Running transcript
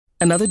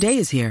Another day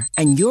is here,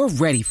 and you're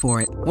ready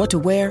for it. What to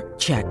wear?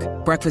 Check.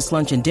 Breakfast,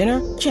 lunch, and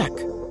dinner? Check.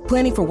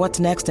 Planning for what's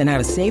next and how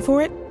to save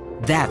for it?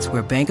 That's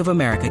where Bank of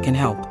America can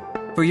help.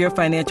 For your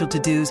financial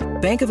to-dos,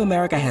 Bank of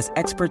America has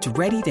experts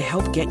ready to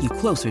help get you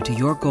closer to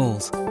your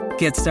goals.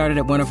 Get started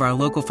at one of our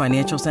local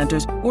financial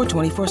centers or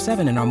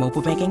 24/7 in our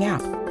mobile banking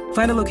app.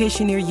 Find a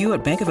location near you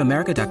at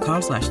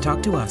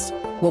bankofamerica.com/talktous.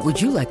 What would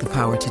you like the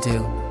power to do?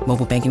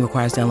 Mobile banking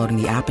requires downloading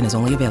the app and is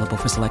only available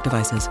for select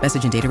devices.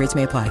 Message and data rates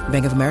may apply.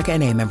 Bank of America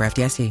N.A., member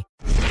FDIC.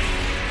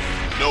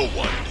 No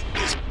one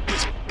is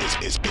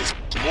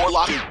more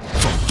locked in.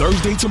 From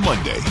Thursday to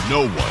Monday,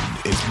 no one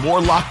is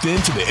more locked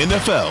into the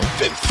NFL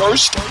than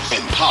First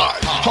and Pod.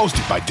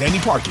 Hosted by Danny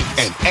Parkins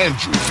and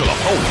Andrew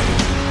Filippone.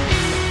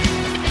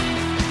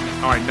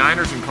 All right,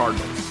 Niners and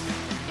Cardinals.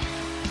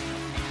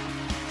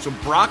 So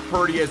Brock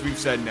Purdy, as we've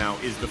said now,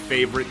 is the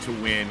favorite to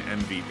win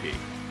MVP.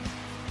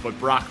 But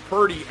Brock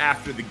Purdy,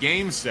 after the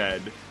game,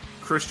 said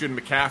Christian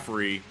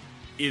McCaffrey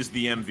is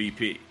the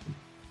MVP.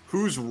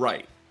 Who's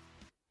right?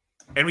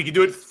 And we can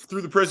do it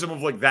through the prism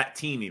of like that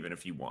team, even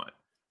if you want.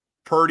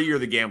 Purdy or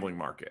the gambling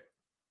market?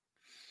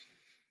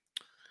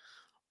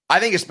 I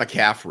think it's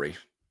McCaffrey.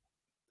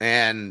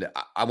 And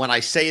when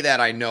I say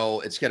that, I know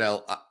it's going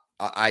to,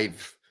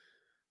 I've,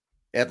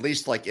 at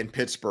least like in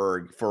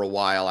Pittsburgh for a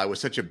while, I was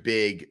such a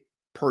big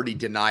Purdy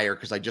denier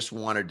because I just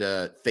wanted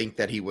to think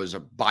that he was a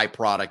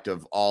byproduct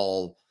of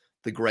all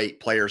the great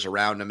players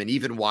around him. And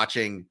even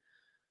watching,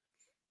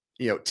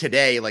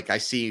 today, like I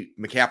see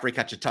McCaffrey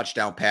catch a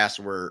touchdown pass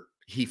where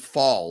he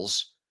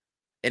falls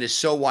and is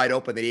so wide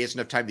open that he doesn't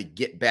have time to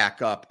get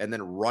back up and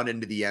then run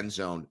into the end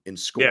zone and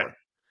score. Yeah,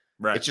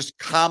 right. It's just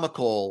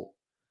comical.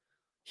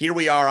 Here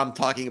we are. I'm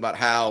talking about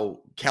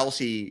how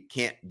Kelsey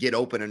can't get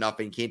open enough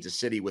in Kansas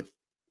City with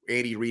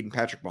Andy Reid and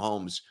Patrick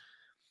Mahomes.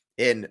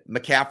 And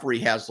McCaffrey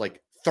has like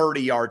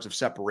 30 yards of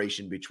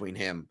separation between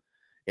him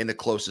and the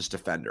closest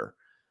defender.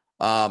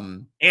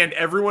 And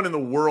everyone in the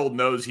world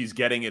knows he's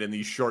getting it in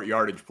these short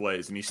yardage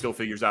plays, and he still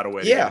figures out a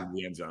way to get into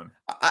the end zone.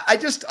 I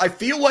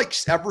feel like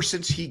ever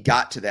since he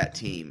got to that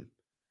team,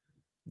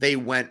 they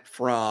went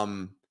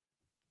from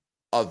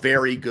a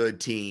very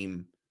good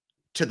team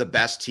to the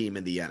best team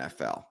in the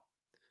NFL.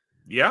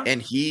 Yeah.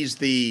 And he's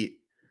the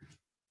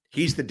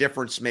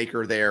difference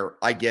maker there.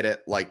 I get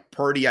it. Like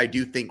Purdy, I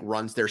do think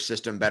runs their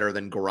system better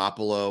than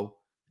Garoppolo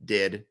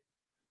did.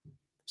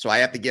 So I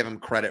have to give him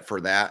credit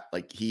for that.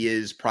 Like he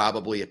is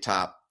probably a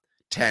top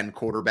 10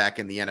 quarterback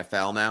in the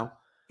NFL now.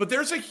 But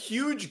there's a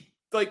huge,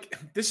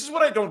 this is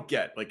what I don't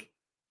get.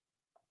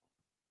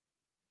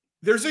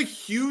 There's a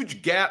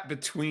huge gap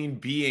between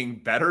being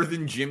better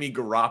than Jimmy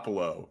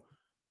Garoppolo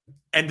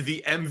and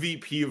the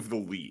MVP of the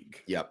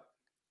league. Yep.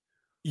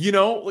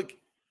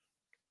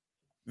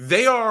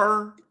 They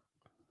are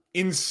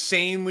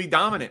insanely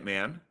dominant,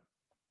 man.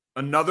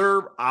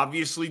 Another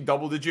obviously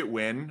double-digit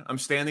win. I'm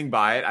standing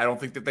by it. I don't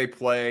think that they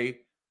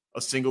play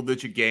a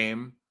single-digit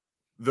game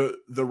the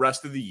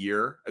rest of the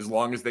year as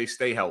long as they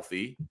stay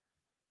healthy.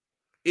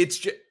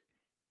 It's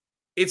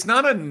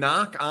not a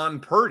knock on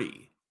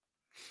Purdy.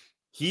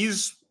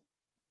 He's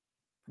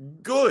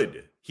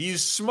good.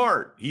 He's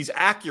smart. He's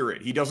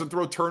accurate. He doesn't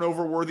throw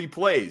turnover-worthy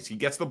plays. He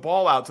gets the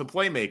ball out to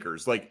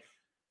playmakers.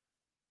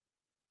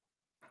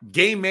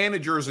 Game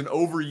manager is an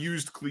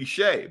overused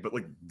cliche, but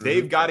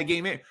they've got a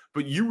game man.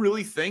 But you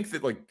really think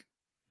that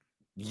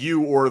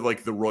you or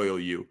the royal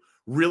you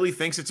really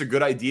thinks it's a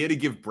good idea to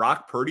give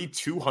Brock Purdy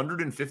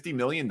 $250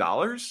 million?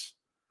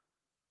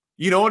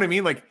 You know what I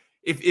mean?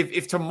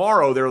 If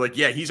tomorrow they're like,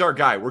 yeah, he's our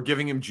guy, we're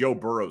giving him Joe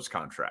Burrow's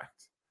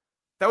contract.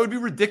 That would be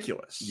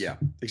ridiculous. Yeah.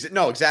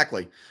 No,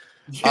 exactly.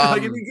 Yeah,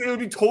 it would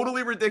be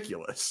totally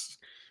ridiculous.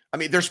 I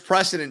mean, there's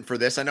precedent for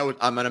this. I know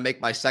I'm going to make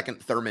my second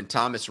Thurman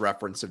Thomas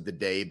reference of the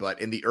day, but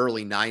in the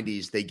early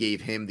 90s, they gave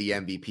him the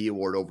MVP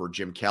award over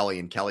Jim Kelly,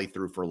 and Kelly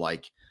threw for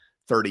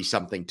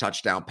 30-something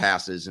touchdown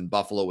passes, and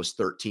Buffalo was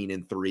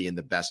 13-3 and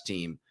the best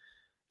team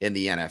in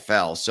the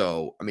NFL.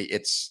 So, I mean,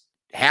 it's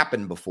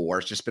happened before.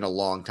 It's just been a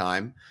long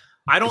time.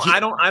 I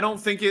don't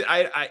think it.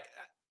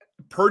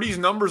 Purdy's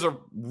numbers are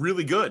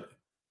really good,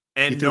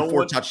 and he threw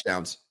 4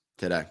 touchdowns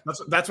today.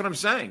 That's what I'm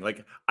saying.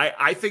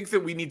 I think that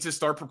we need to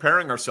start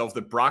preparing ourselves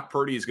that Brock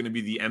Purdy is going to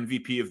be the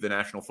MVP of the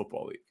National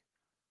Football League.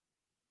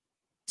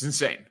 It's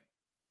insane.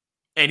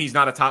 And he's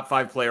not a top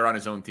 5 player on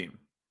his own team.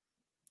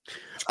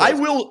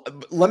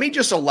 Let me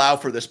just allow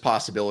for this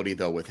possibility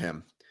though with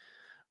him.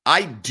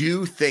 I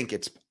do think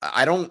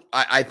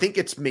I think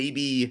it's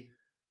maybe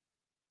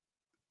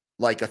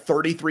a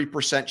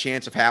 33%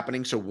 chance of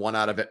happening. So 1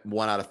 out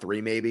of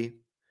 3, maybe.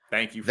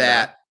 Thank you for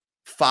that.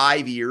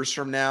 5 years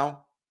from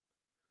now,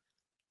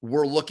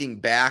 we're looking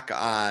back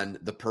on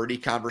the Purdy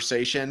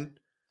conversation,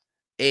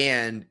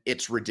 and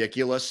it's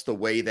ridiculous the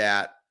way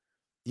that,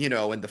 in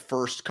the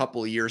first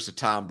couple of years of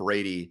Tom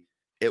Brady,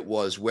 it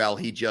was, well,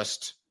 he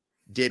just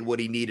did what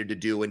he needed to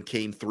do and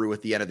came through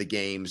at the end of the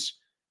games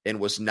and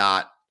was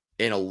not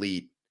an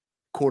elite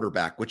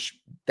quarterback, which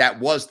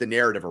that was the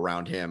narrative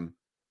around him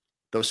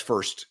those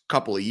first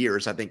couple of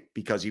years, I think,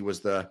 because he was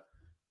the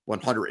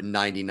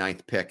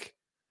 199th pick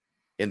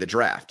in the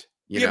draft.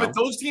 You know? But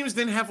those teams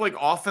didn't have like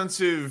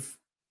massive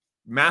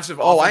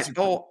I offensive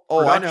know.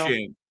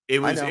 production. It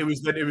I was know.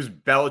 it was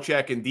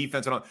Belichick and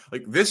defense and all.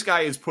 Like this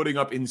guy is putting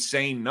up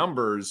insane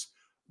numbers,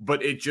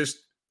 but it just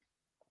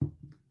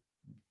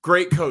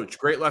great coach,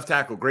 great left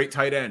tackle, great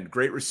tight end,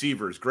 great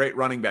receivers, great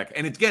running back.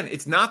 And again,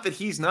 it's not that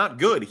he's not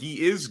good.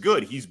 He is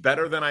good. He's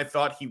better than I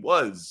thought he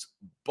was.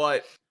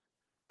 But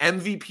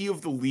MVP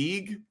of the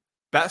league,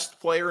 best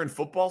player in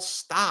football,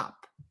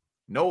 stop.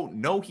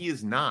 No, he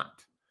is not.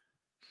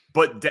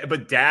 But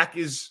Dak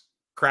is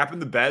crap in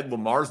the bed.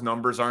 Lamar's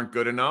numbers aren't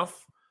good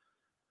enough.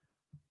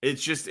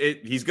 It's just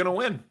he's going to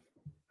win.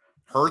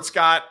 Hurts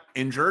got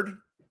injured.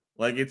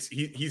 Like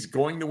he's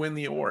going to win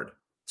the award.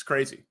 It's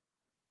crazy.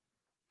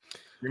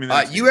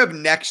 You have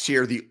next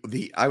year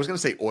the I was going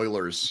to say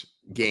Oilers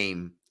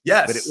game.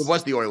 Yes. But it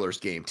was the Oilers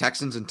game.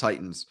 Texans and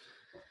Titans.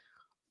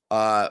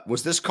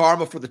 Was this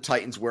karma for the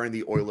Titans wearing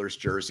the Oilers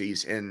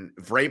jerseys? And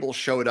Vrabel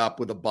showed up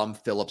with a Bum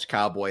Phillips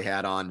cowboy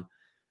hat on.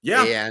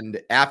 Yeah.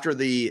 And after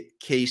the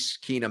Case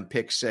Keenum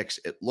pick 6,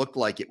 it looked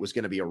like it was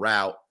going to be a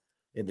rout.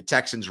 And the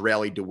Texans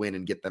rallied to win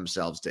and get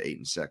themselves to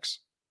 8-6.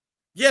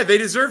 Yeah, they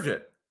deserved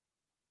it.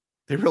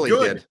 They really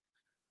did.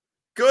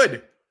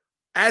 Good.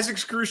 As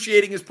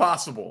excruciating as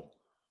possible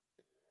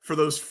for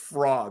those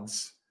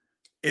frauds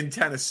in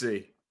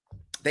Tennessee.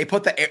 They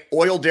put the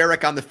oil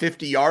derrick on the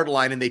 50-yard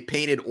line and they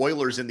painted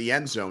Oilers in the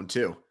end zone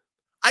too.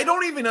 I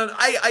don't even know.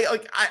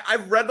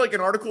 I've read like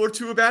an article or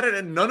two about it,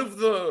 and none of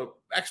the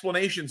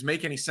explanations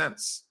make any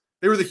sense.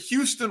 They were the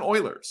Houston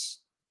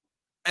Oilers,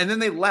 and then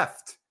they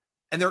left,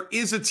 and there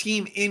is a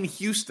team in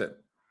Houston.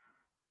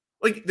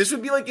 Like this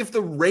would be like if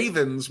the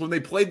Ravens, when they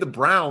played the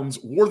Browns,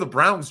 wore the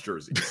Browns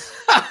jerseys.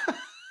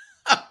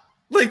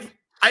 Like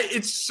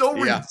it's so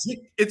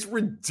it's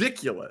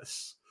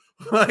ridiculous.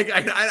 Like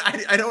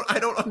I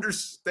don't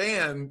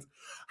understand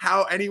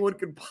how anyone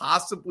could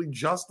possibly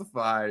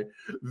justify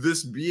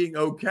this being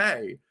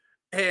okay.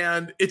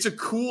 And it's a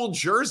cool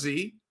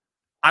jersey.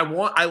 I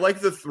like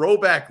the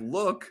throwback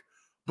look,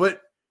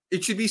 but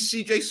it should be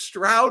CJ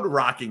Stroud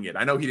rocking it.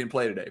 I know he didn't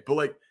play today, but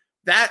like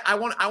that, I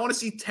want to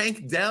see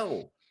Tank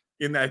Dell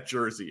in that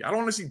jersey. I don't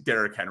want to see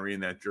Derrick Henry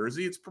in that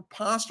jersey. It's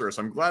preposterous.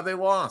 I'm glad they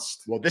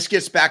lost. Well, this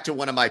gets back to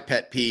one of my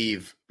pet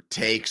peeve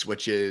takes,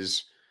 which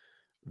is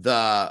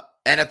the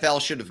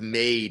NFL should have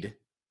made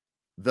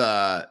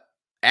the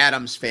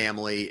Adams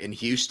family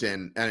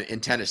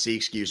in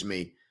Tennessee,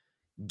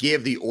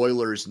 give the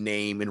Oilers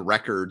name and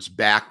records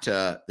back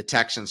to the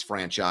Texans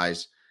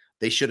franchise.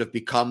 They should have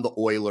become the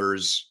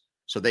Oilers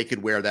so they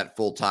could wear that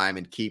full time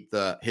and keep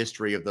the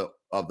history of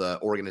the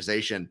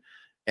organization.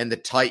 And the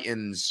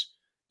Titans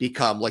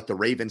become, like the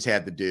Ravens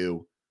had to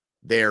do,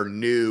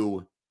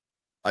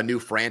 a new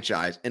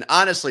franchise. And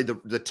honestly,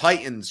 the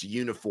Titans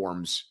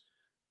uniforms,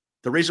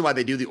 the reason why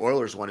they do the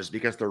Oilers one is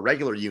because their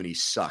regular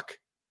unis suck.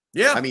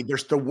 Yeah. I mean, they're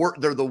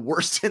the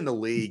worst in the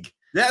league.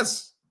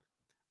 Yes.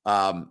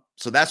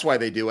 So that's why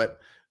they do it.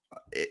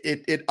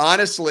 It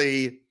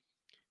honestly,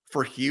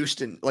 for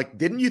Houston, like,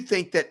 didn't you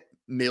think that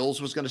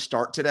Mills was going to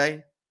start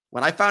today?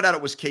 When I found out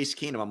it was Case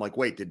Keenum, I'm like,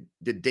 wait,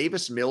 did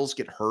Davis Mills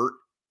get hurt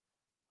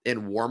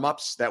in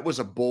warmups? That was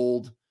a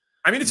bold.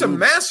 I mean, it's move. A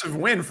massive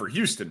win for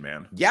Houston,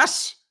 man.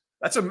 Yes.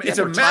 It's a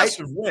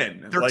massive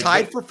win. They're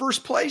tied for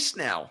first place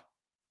now.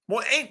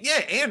 Well,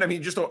 and I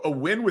mean, just a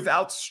win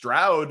without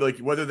Stroud, like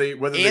whether they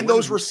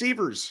those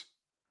receivers.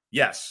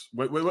 Yes,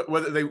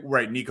 whether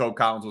they Nico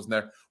Collins wasn't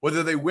there.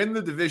 Whether they win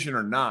the division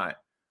or not,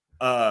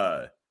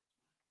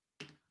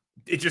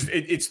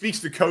 it speaks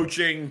to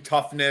coaching,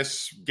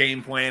 toughness,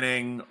 game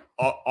planning,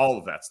 all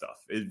of that stuff.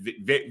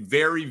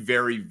 Very,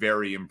 very,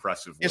 very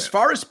impressive win. As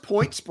far as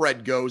point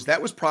spread goes,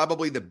 that was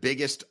probably the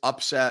biggest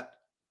upset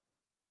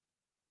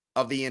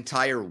of the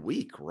entire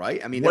week,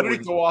 right? I mean, what did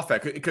it go off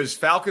at? Because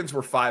Falcons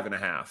were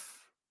 5.5.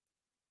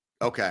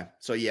 Okay,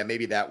 so yeah,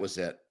 maybe that was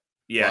it.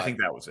 Yeah, I think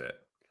that was it.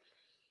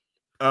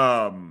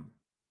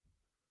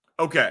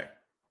 Okay.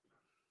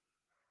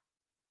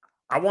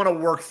 I want to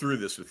work through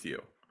this with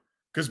you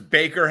because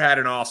Baker had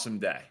an awesome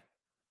day.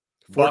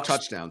 4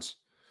 touchdowns.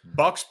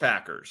 Bucks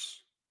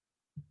Packers.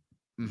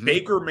 Mm-hmm.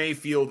 Baker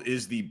Mayfield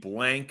is the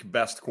blank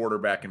best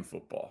quarterback in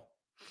football.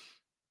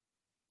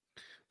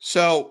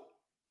 So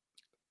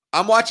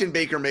I'm watching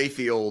Baker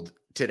Mayfield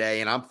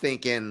today, and I'm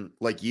thinking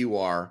like you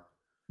are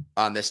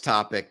on this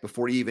topic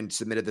before you even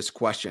submitted this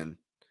question.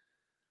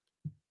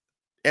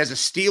 As a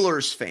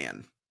Steelers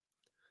fan,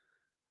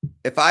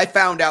 if I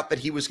found out that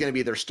he was going to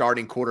be their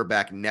starting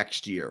quarterback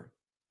next year,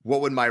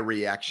 what would my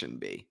reaction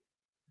be?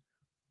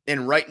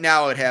 And right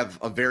now I'd have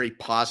a very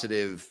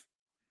positive,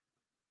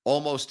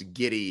 almost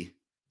giddy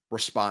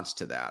response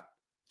to that.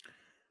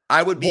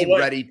 I would be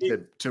ready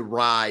to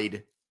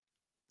ride,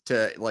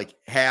 to like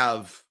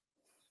have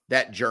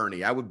that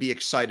journey. I would be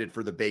excited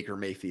for the Baker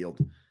Mayfield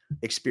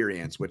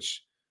experience,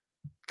 which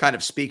kind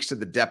of speaks to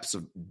the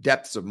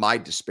depths of my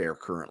despair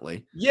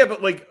currently. Yeah,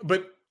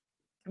 but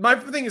my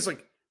thing is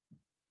like,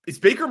 is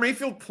Baker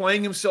Mayfield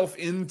playing himself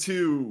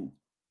into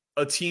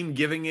a team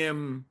giving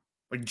him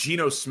like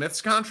Geno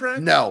Smith's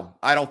contract? No,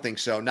 I don't think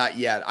so. Not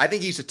yet. I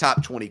think he's a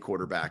top 20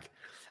 quarterback.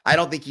 I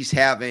don't think he's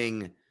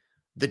having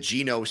the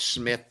Geno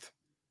Smith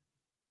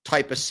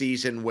type of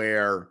season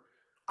where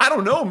I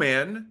don't know,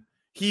 man.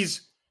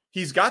 He's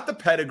got the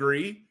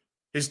pedigree.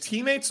 His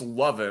teammates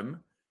love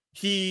him.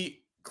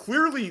 He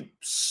clearly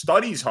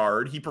studies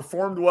hard. He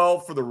performed well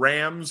for the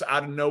Rams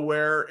out of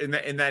nowhere in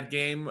that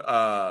game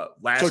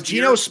last year. So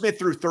Geno Smith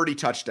threw 30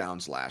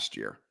 touchdowns last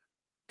year.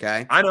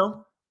 Okay. I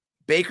know.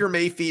 Baker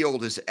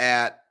Mayfield is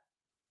at,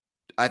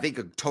 I think,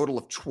 a total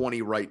of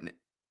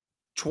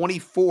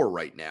 24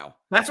 right now.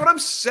 That's what I'm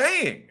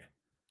saying.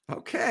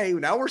 Okay,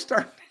 now we're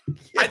starting to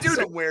get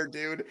somewhere,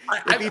 dude.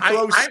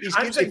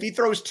 If he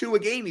throws 2 a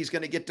game, he's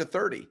going to get to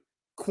 30.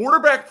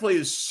 Quarterback play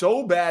is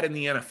so bad in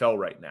the NFL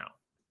right now.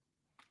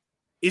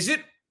 Is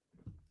it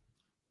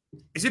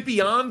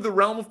beyond the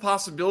realm of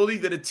possibility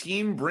that a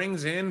team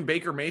brings in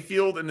Baker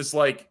Mayfield and it's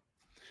like,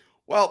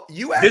 well,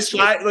 you actually, this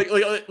guy,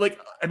 like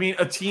I mean,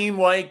 a team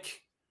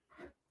like,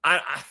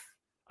 I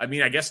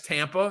guess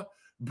Tampa,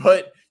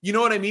 but you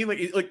know what I mean?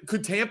 Like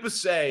could Tampa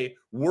say,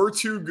 we're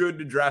too good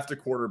to draft a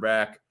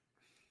quarterback?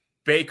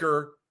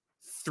 Baker,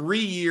 3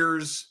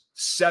 years,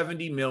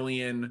 $70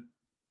 million,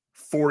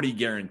 40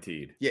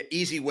 guaranteed. Yeah,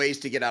 easy ways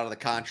to get out of the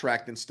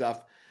contract and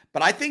stuff.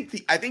 But I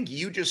think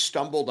you just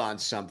stumbled on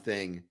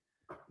something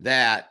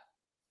that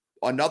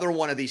another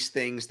one of these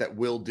things that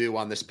we'll do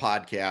on this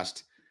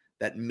podcast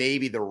that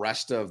maybe the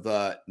rest of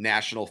the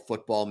national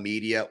football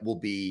media will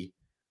be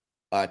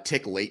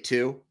tick late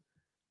to.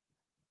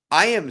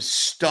 I am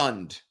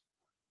stunned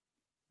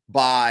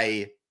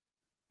by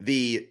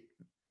the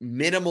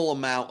minimal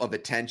amount of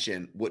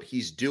attention what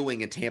he's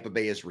doing in Tampa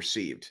Bay has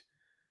received,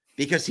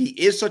 because he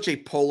is such a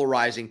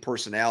polarizing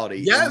personality.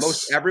 Yes. And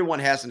most everyone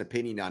has an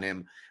opinion on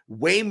him,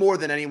 way more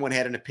than anyone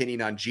had an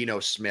opinion on Geno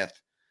Smith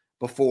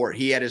before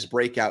he had his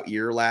breakout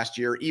year last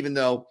year, even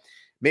though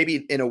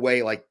maybe in a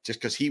way, like just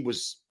because he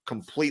was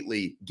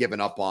completely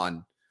given up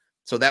on.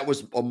 So that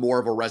was more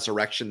of a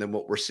resurrection than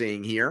what we're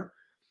seeing here.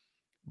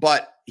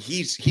 But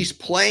he's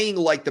playing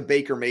like the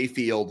Baker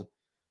Mayfield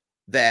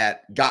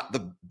that got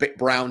the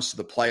Browns to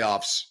the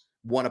playoffs,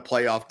 won a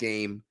playoff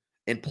game,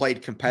 and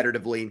played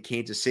competitively in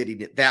Kansas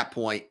City. At that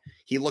point,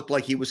 he looked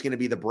like he was going to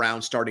be the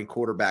Browns starting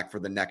quarterback for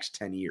the next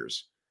 10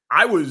 years.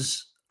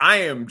 I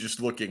am just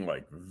looking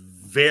like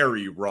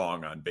very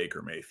wrong on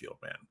Baker Mayfield,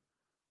 man.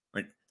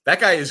 Like that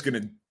guy is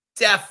going to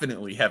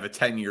definitely have a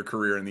 10-year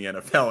career in the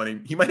NFL,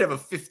 and he might have a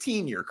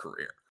 15-year career.